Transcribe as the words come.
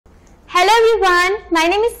Hello everyone, my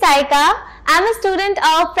name is Saika. I am a student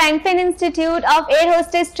of Frankfinn Institute of Air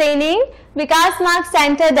Hostess Training, Vikas Marg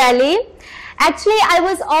Center, Delhi. Actually, I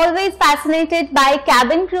was always fascinated by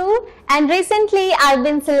cabin crew, and recently I've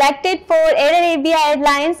been selected for AirArabia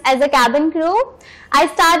Airlines as a cabin crew. I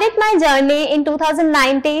started my journey in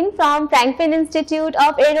 2019 from Frankfinn Institute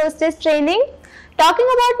of Air Hostess Training. Talking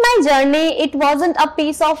about my journey, it wasn't a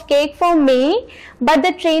piece of cake for me, but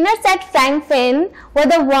the trainers at Frankfinn were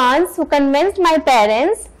the ones who convinced my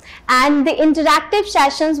parents, and the interactive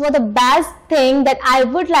sessions were the best thing that I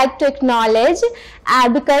would like to acknowledge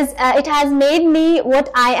because it has made me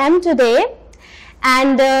what I am today.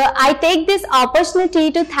 And I take this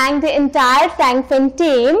opportunity to thank the entire Frankfinn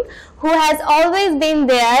team who has always been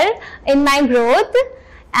there in my growth.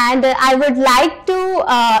 And I would like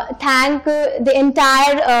to thank the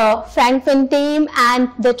entire Frankfinn team and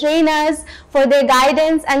the trainers for their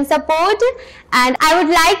guidance and support. And I would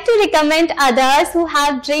like to recommend others who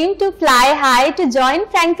have dreamed to fly high to join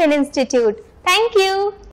Frankfinn Institute. Thank you.